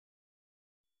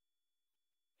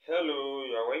Hello,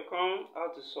 you are welcome. How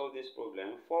to solve this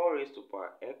problem? 4 raised to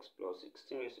power x plus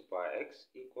 16 raised to power x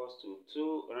equals to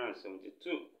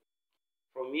 272.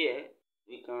 From here,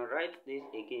 we can write this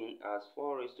again as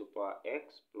 4 raised to power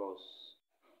x plus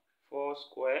 4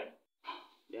 square,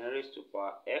 then raised to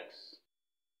power x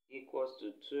equals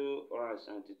to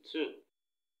 272.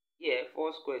 Here,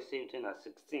 4 square is same thing as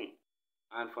 16.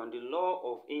 And from the law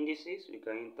of indices, we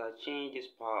can interchange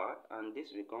this power, and this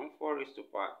becomes 4 raised to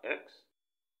power x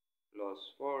plus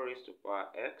 4 raised to power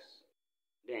x,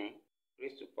 then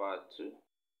raised to power 2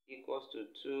 equals to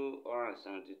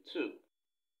 272.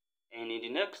 And in the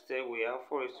next step, we have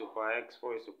 4 raised to power x,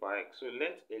 4 raised to power x. So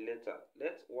let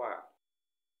y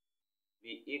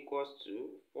be equals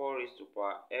to 4 raised to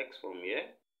power x from here.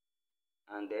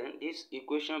 And then this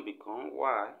equation becomes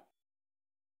y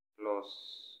plus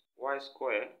y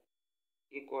squared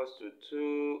equals to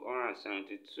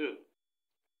 272.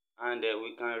 And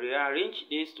we can rearrange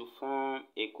this to form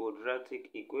a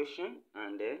quadratic equation,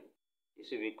 and then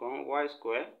this will become y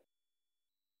squared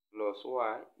plus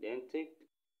y. Then take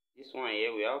this one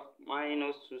here, we have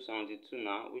minus 272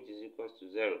 now, which is equals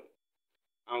to 0.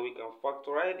 And we can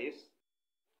factorize this,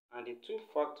 and the two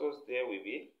factors there will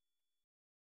be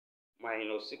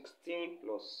minus 16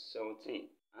 plus 17,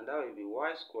 and that will be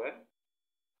y squared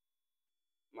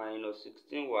minus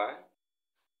 16y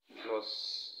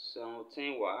plus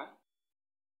 17y,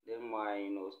 then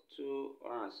minus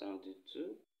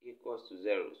 272 equals to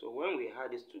 0. So when we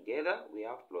add this together, we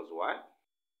have plus y.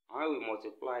 And when we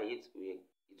multiply it, it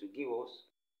will give us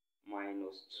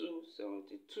minus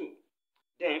 272.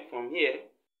 Then from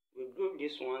here, we group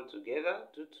this one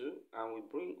together, 2, and we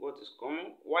bring what is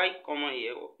common. Y common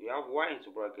here, we have y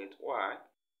into bracket y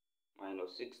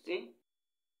minus 16,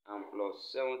 and plus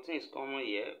 17 is common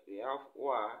here, we have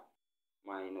y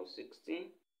minus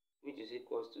 16, which is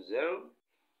equals to 0.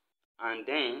 And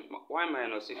then y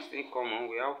minus 16 common,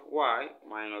 we have y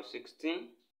minus 16,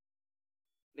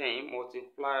 then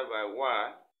multiply by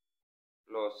y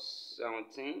plus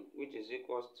 17, which is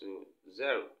equals to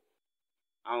 0.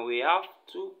 And we have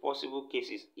two possible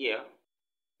cases here.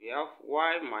 We have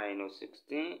y minus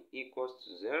 16 equals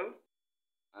to 0,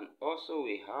 and also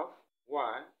we have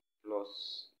y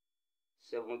plus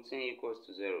 17 equals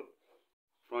to 0.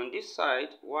 From this side,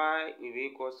 y will be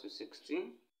equals to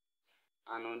 16,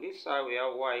 and on this side we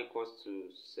have y equals to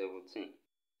 17.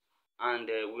 And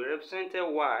we represented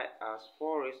y as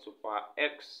 4 raised to power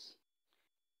x,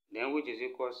 then which is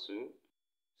equals to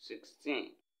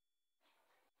 16.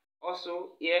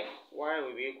 Also here, y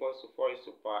will be equals to 4 raised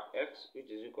to power x, which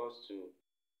is equals to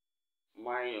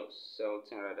minus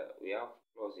 17 rather. We have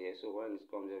plus here, so when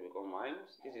it comes here, become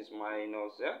minus. This is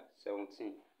minus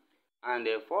 17. And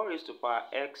 4 raised to power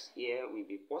x here will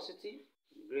be positive,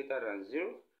 greater than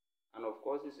 0. And of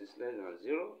course, this is less than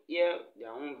 0. Here,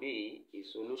 there won't be a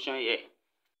solution here.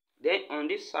 Then on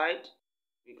this side,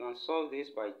 we can solve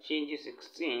this by changing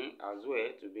 16 as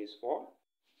well to base 4.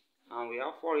 And we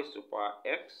have 4 raised to power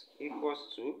x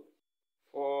equals to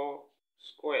 4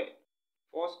 squared.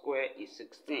 4 squared is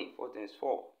 16. 4 times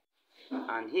 4.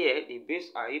 And here, the base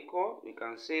are equal. We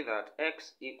can say that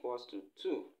x equals to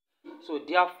 2. So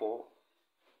therefore,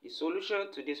 the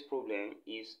solution to this problem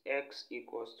is x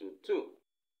equals to 2.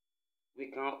 We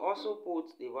can also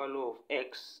put the value of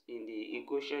x in the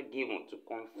equation given to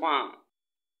confirm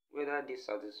whether this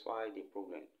satisfies the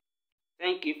problem.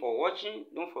 Thank you for watching.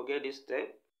 Don't forget this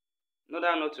step. In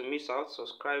order not to miss out,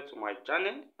 subscribe to my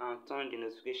channel and turn the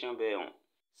notification bell on.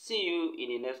 See you in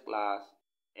the next class,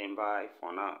 and bye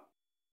for now.